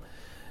Ephraim.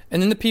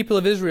 And then the people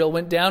of Israel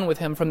went down with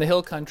him from the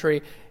hill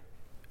country,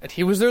 and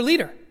he was their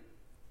leader.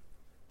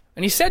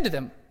 And he said to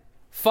them,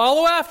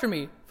 follow after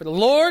me, for the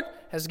Lord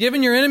has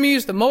given your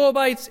enemies, the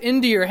Moabites,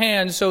 into your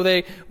hands. So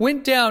they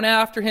went down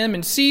after him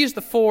and seized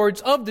the fords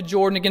of the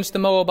Jordan against the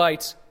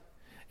Moabites,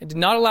 and did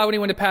not allow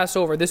anyone to pass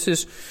over. This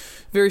is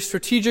very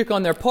strategic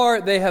on their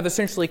part. They have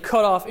essentially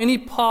cut off any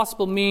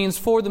possible means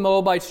for the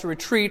Moabites to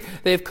retreat.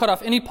 They have cut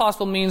off any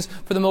possible means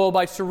for the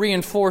Moabites to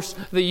reinforce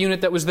the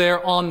unit that was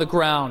there on the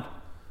ground.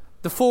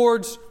 The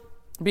fords,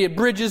 be it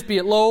bridges, be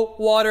it low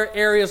water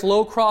areas,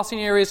 low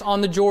crossing areas on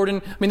the Jordan.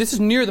 I mean, this is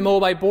near the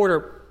Moabite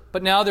border,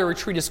 but now their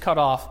retreat is cut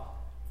off.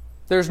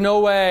 There's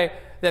no way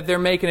that they're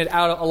making it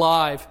out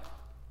alive.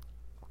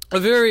 A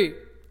very,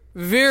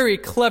 very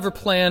clever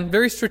plan,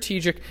 very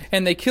strategic.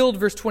 And they killed,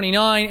 verse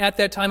 29, at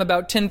that time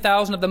about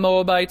 10,000 of the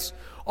Moabites,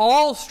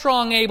 all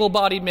strong,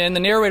 able-bodied men. The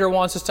narrator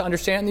wants us to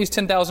understand these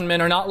 10,000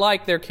 men are not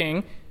like their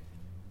king.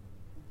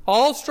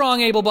 All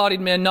strong,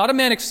 able-bodied men, not a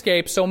man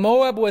escaped. So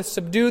Moab was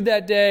subdued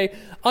that day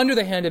under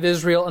the hand of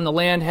Israel, and the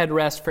land had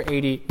rest for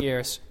 80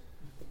 years.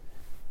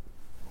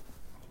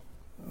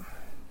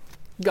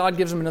 God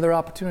gives them another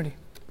opportunity.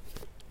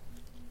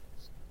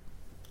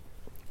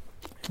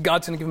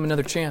 God's going to give them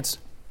another chance.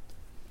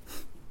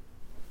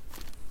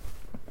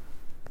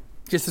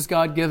 Just as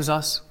God gives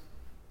us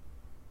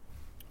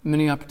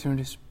many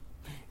opportunities.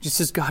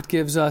 Just as God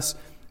gives us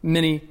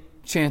many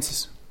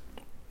chances.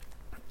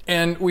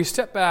 And we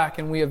step back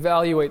and we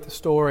evaluate the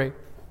story.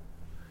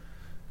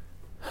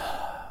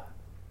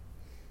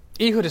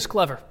 Ehud is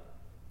clever.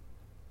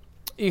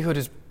 Ehud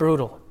is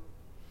brutal.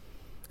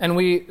 And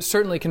we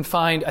certainly can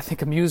find, I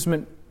think,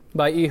 amusement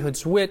by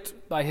Ehud's wit,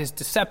 by his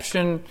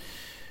deception,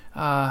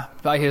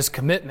 by his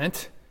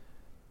commitment.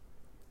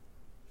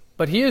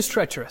 But he is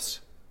treacherous.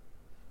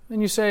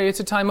 And you say, it's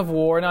a time of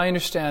war, and I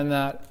understand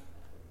that.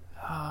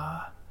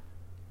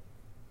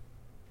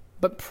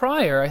 But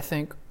prior, I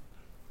think,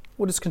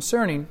 what is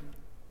concerning,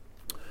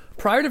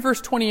 prior to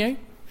verse 28,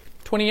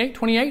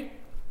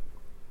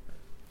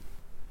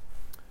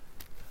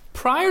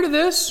 prior to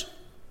this,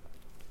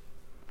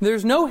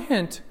 there's no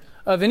hint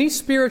of any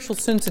spiritual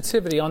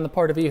sensitivity on the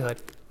part of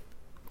Ehud.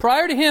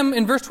 Prior to him,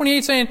 in verse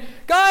 28, saying,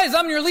 guys,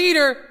 I'm your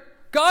leader.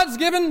 God's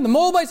given the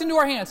Moabites into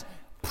our hands.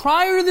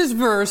 Prior to this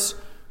verse,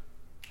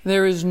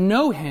 there is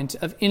no hint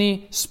of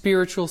any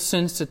spiritual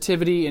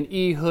sensitivity in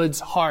Ehud's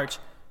heart,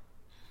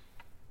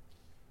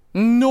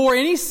 nor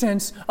any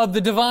sense of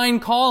the divine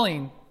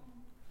calling.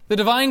 The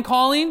divine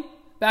calling,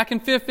 back in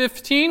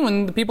 15,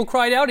 when the people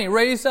cried out and he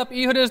raised up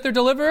Ehud as their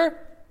deliverer.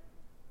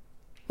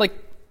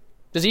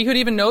 Does Ehud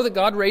even know that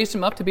God raised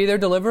him up to be their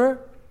deliverer?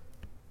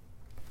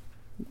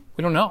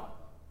 We don't know.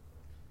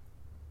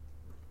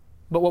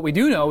 But what we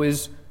do know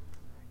is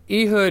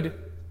Ehud,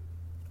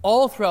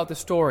 all throughout the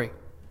story,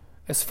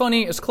 as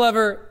funny, as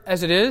clever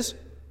as it is,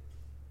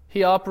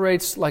 he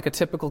operates like a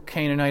typical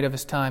Canaanite of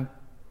his time.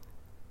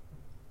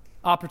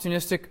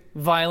 Opportunistic,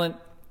 violent,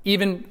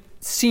 even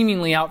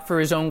seemingly out for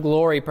his own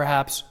glory,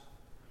 perhaps.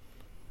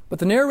 But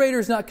the narrator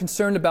is not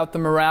concerned about the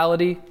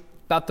morality,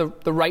 about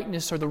the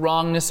rightness or the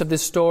wrongness of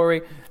this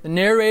story. The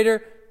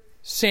narrator,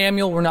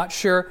 Samuel, we're not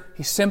sure.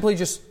 He's simply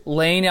just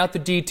laying out the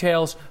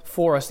details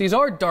for us. These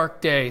are dark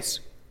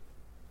days.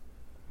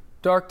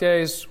 Dark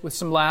days with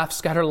some laughs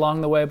scattered along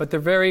the way, but they're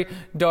very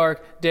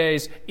dark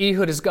days.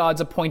 Ehud is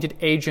God's appointed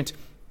agent.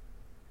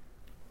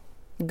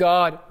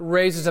 God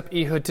raises up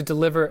Ehud to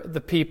deliver the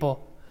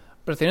people.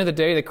 But at the end of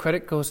the day, the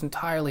credit goes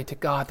entirely to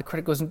God. The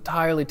credit goes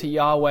entirely to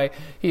Yahweh.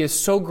 He is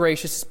so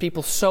gracious, his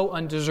people so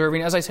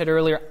undeserving. As I said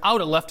earlier, I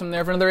would have left him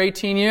there for another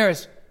 18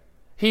 years.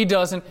 He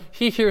doesn't.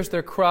 He hears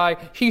their cry.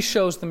 He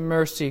shows them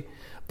mercy.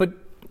 But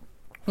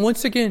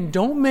once again,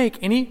 don't make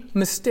any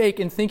mistake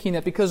in thinking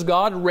that because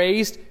God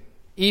raised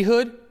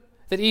Ehud,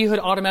 that Ehud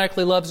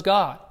automatically loves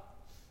God.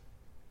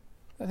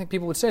 I think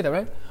people would say that,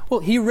 right? Well,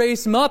 he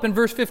raised him up in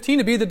verse 15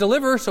 to be the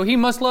deliverer, so he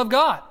must love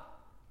God.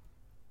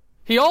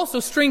 He also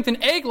strengthened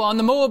Eglon,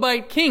 the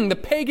Moabite king, the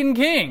pagan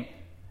king,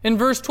 in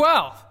verse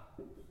 12.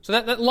 So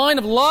that line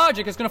of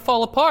logic is going to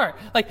fall apart.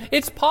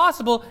 It's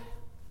possible,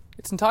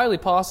 it's entirely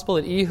possible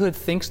that Ehud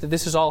thinks that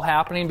this is all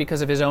happening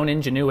because of his own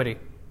ingenuity.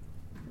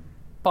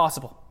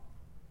 Possible.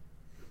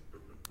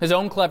 His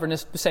own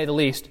cleverness, to say the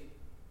least.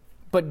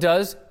 But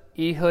does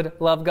Ehud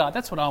love God?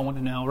 That's what I want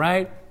to know,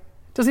 right?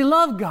 Does he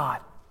love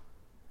God?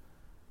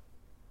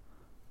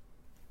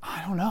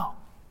 I don't know.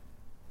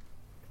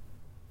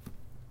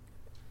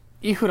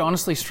 Ehud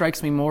honestly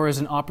strikes me more as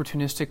an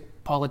opportunistic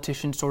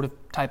politician sort of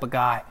type of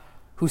guy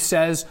who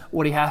says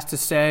what he has to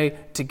say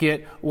to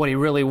get what he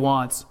really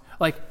wants.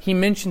 He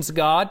mentions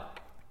God.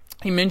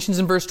 He mentions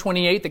in verse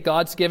 28 that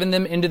God's given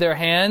them into their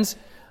hands,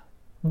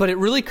 but it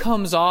really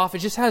comes off, it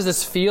just has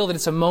this feel that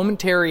it's a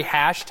momentary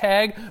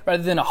hashtag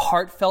rather than a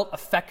heartfelt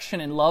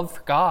affection and love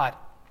for God.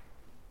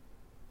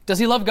 Does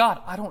he love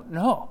God? I don't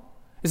know.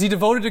 Is he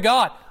devoted to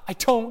God? I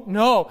don't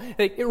know.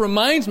 It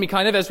reminds me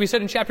kind of, as we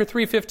said in chapter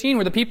 3:15,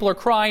 where the people are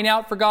crying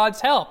out for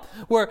God's help,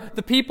 where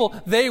the people,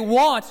 they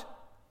want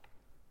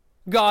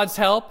God's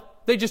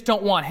help, they just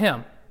don't want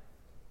him.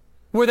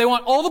 Where they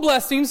want all the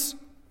blessings,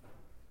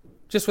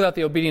 just without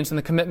the obedience and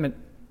the commitment.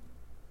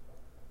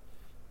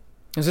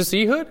 Is this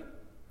Ehud?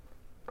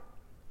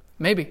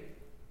 Maybe.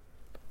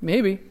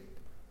 I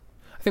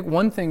think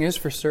one thing is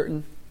for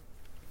certain.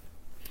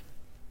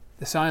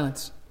 The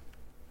silence.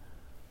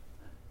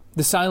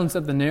 The silence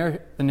of the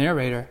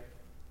narrator.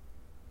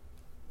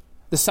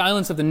 The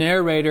silence of the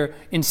narrator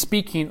in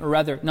speaking, or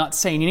rather not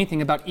saying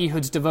anything about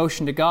Ehud's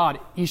devotion to God.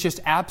 He's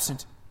just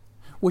absent,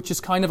 which is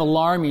kind of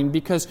alarming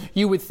because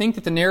you would think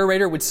that the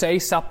narrator would say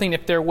something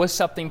if there was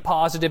something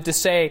positive to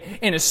say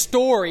in a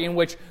story in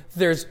which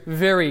there's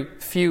very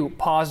few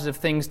positive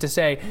things to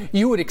say.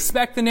 You would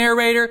expect the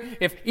narrator,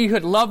 if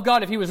Ehud loved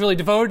God, if he was really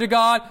devoted to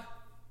God,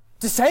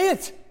 to say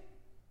it.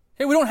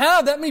 Hey, we don't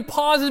have that many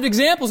positive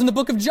examples in the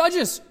book of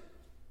Judges.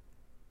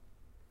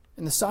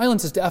 And the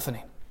silence is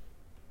deafening.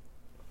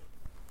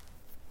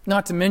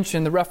 Not to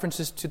mention the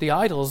references to the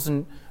idols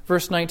in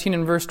verse 19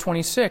 and verse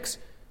 26.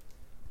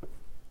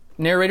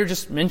 Narrator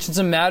just mentions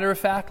them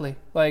matter-of-factly.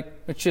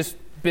 It's just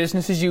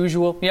business as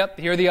usual. Yep,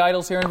 here are the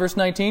idols here in verse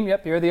 19.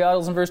 Yep, here are the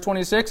idols in verse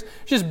 26. It's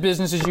just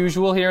business as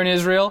usual here in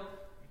Israel,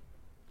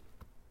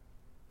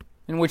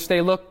 in which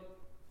they look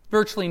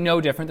virtually no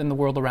different than the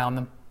world around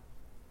them.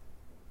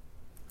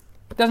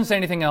 It doesn't say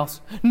anything else.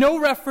 No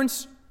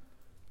reference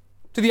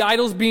to the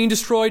idols being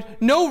destroyed.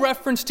 No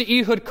reference to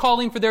Ehud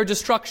calling for their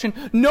destruction.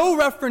 No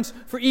reference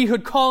for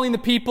Ehud calling the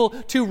people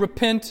to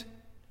repent.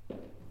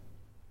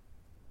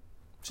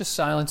 Just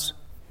silence.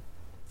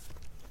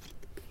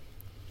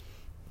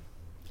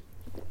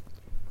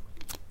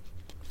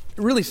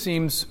 It really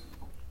seems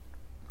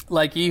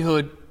like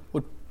Ehud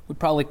would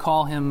probably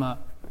call him, let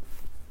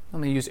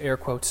me use air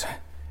quotes,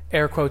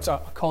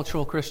 a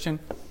cultural Christian.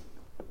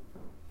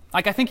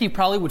 Like, I think he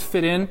probably would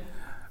fit in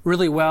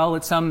really well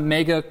at some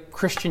mega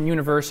Christian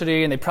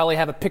university, and they probably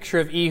have a picture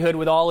of Ehud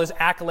with all his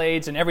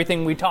accolades and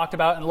everything we talked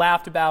about and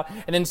laughed about,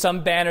 and then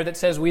some banner that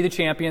says, "We the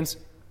champions."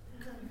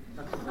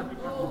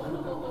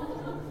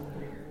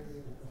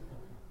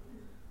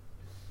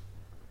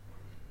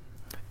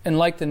 And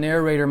like the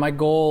narrator, my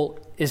goal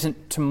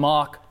isn't to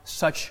mock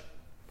such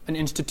an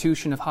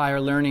institution of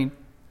higher learning.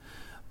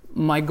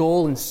 My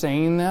goal in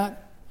saying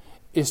that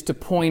is to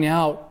point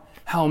out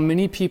how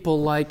many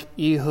people like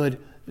Ehud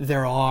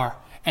there are.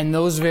 And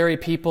those very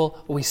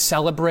people we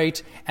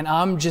celebrate, and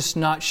I'm just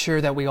not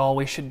sure that we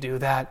always should do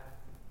that.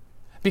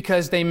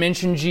 Because they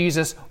mention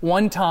Jesus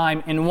one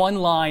time in one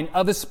line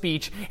of a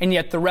speech, and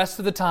yet the rest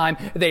of the time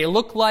they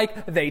look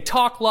like, they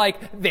talk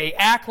like, they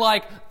act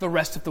like the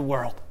rest of the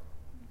world.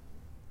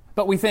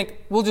 But we think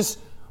we'll just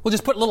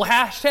put a little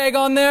hashtag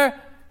on there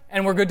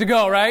and we're good to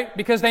go, right?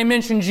 Because they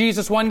mentioned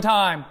Jesus one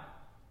time.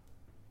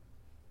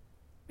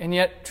 And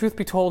yet, truth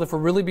be told, if we're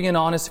really being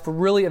honest, if we're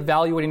really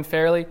evaluating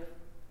fairly,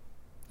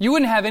 you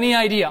wouldn't have any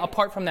idea,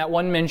 apart from that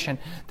one mention,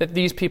 that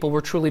these people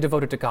were truly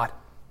devoted to God.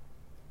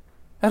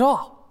 At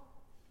all.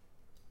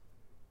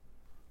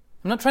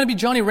 I'm not trying to be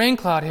Johnny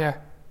Raincloud here.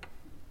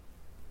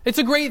 It's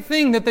a great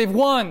thing that they've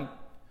won.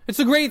 It's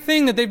a great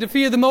thing that they've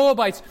defeated the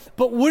Moabites.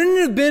 But wouldn't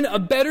it have been a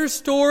better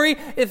story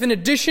if, in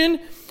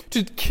addition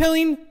to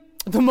killing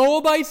the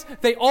Moabites,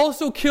 they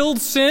also killed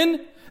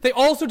sin? They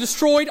also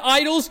destroyed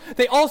idols.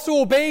 They also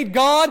obeyed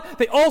God.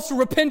 They also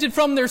repented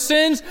from their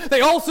sins.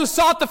 They also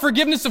sought the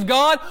forgiveness of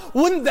God.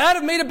 Wouldn't that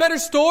have made a better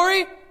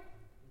story?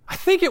 I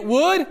think it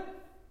would.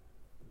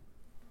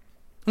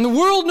 And the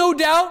world, no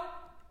doubt,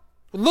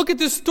 would look at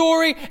this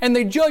story and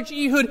they judge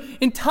Ehud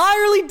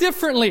entirely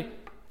differently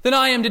than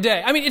I am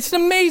today. I mean, it's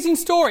an amazing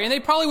story, and they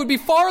probably would be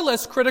far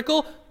less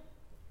critical,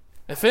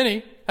 if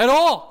any, at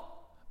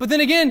all. But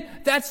then again,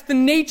 that's the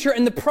nature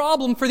and the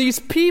problem for these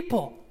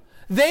people.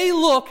 They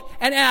look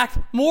and act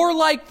more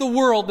like the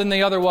world than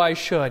they otherwise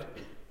should.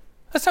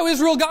 That's how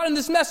Israel got in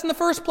this mess in the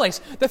first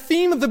place. The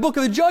theme of the book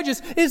of the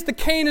Judges is the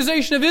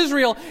Canaanization of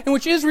Israel, in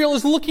which Israel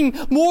is looking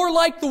more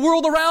like the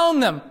world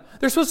around them.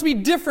 They're supposed to be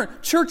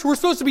different. Church, we're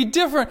supposed to be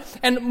different.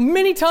 And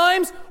many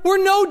times,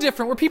 we're no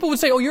different. Where people would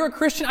say, "Oh, you're a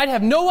Christian? I'd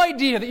have no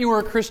idea that you were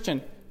a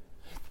Christian."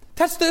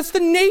 That's the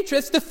nature,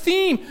 that's the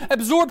theme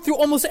absorbed through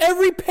almost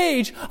every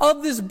page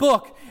of this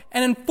book.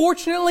 And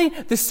unfortunately,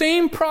 the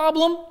same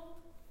problem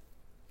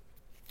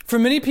for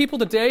many people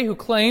today who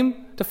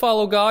claim to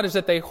follow God is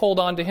that they hold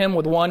on to Him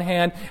with one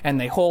hand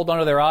and they hold on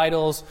to their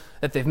idols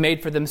that they've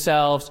made for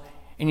themselves,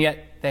 and yet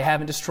they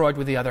haven't destroyed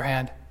with the other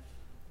hand.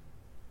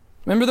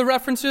 Remember the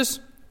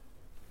references?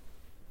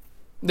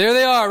 There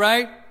they are,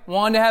 right?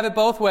 Wanted to have it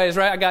both ways,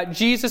 right? I got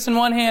Jesus in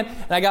one hand,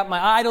 and I got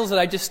my idols that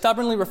I just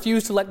stubbornly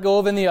refuse to let go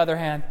of in the other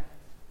hand.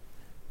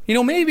 You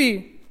know,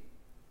 maybe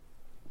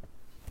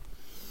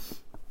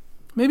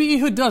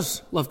Ehud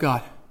does love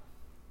God.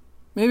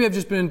 Maybe I've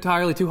just been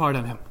entirely too hard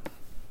on him.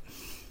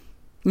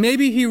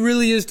 Maybe he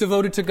really is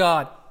devoted to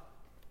God.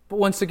 But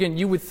once again,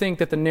 you would think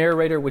that the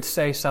narrator would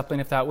say something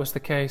if that was the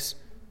case.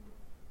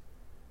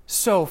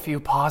 So few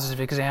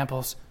positive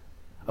examples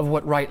of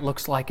what right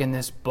looks like in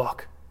this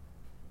book.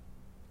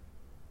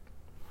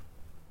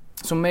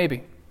 So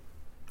maybe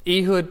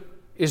Ehud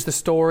is the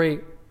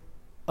story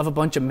of a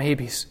bunch of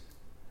maybes.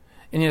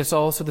 And yet it's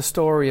also the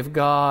story of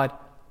God,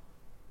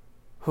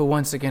 who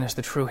once again is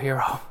the true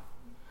hero,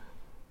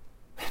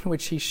 in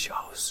which He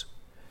shows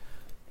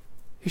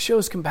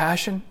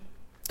compassion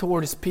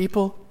toward His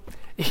people,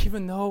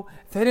 even though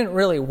they didn't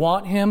really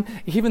want Him,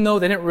 even though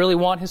they didn't really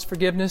want His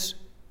forgiveness.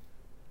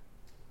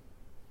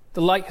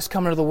 The light has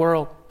come into the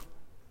world,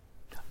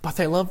 but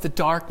they loved the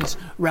darkness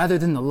rather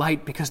than the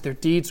light because their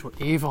deeds were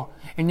evil.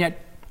 And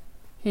yet,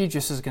 He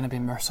just is going to be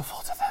merciful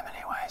to them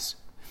anyways.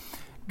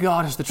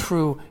 God is the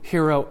true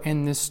hero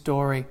in this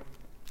story.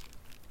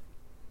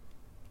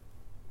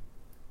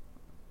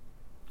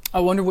 I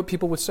wonder what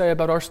people would say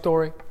about our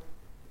story,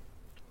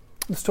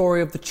 the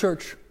story of the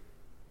church.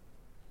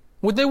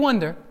 Would they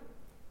wonder?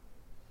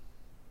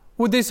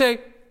 Would they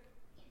say,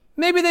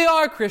 maybe they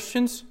are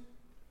Christians?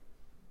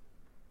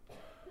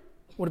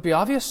 Would it be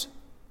obvious?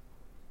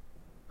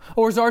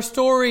 Or is our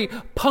story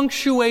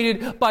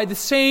punctuated by the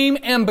same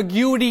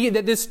ambiguity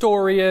that this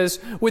story is,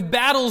 with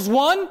battles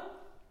won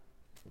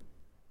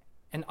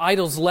and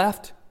idols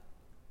left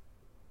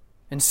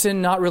and sin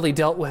not really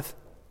dealt with?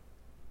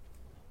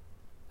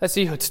 That's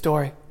Ehud's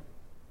story.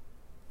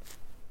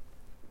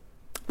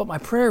 But my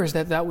prayer is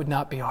that that would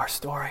not be our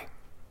story.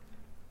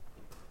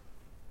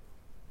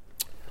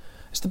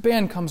 As the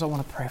band comes, I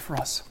want to pray for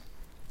us.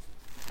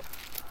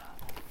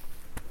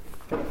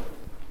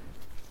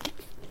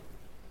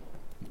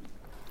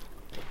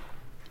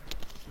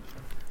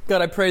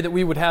 God, I pray that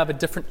we would have a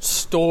different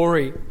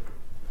story,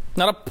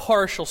 not a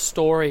partial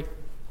story.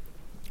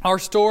 Our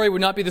story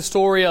would not be the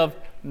story of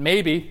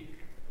maybe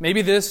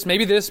this,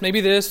 maybe this,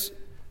 maybe this.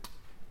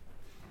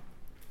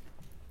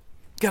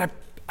 God,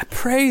 I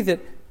pray that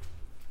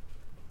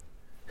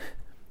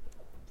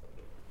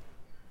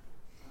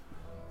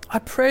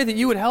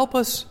you would help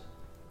us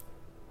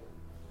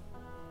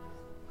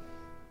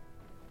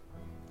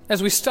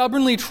as we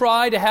stubbornly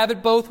try to have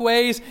it both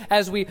ways,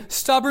 as we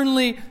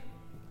stubbornly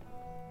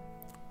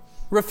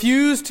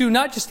refuse to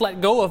not just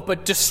let go of,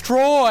 but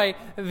destroy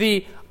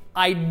the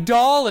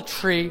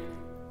idolatry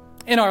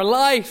in our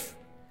life,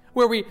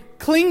 where we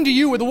cling to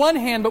you with one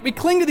hand, but we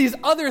cling to these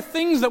other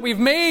things that we've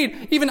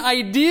made, even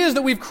ideas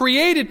that we've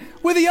created,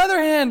 with the other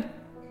hand.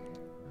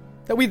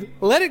 That we'd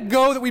let it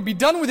go, that we'd be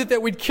done with it,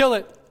 that we'd kill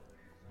it.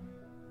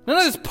 None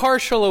of this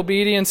partial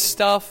obedience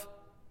stuff.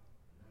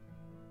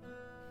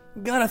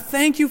 God, I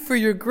thank you for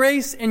your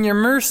grace and your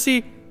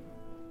mercy.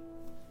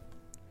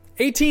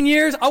 18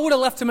 years, I would have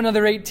left him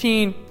another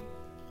 18.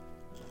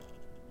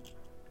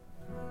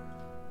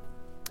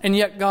 And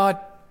yet, God,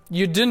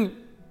 you didn't.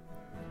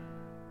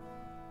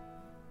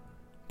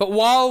 But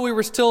while we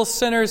were still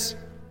sinners,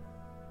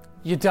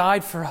 you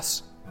died for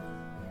us.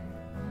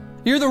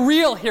 You're the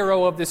real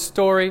hero of this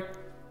story.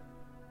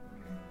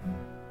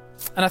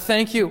 And I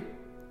thank you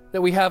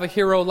that we have a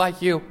hero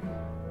like you.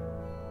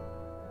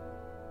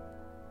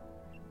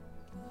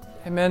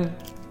 Amen.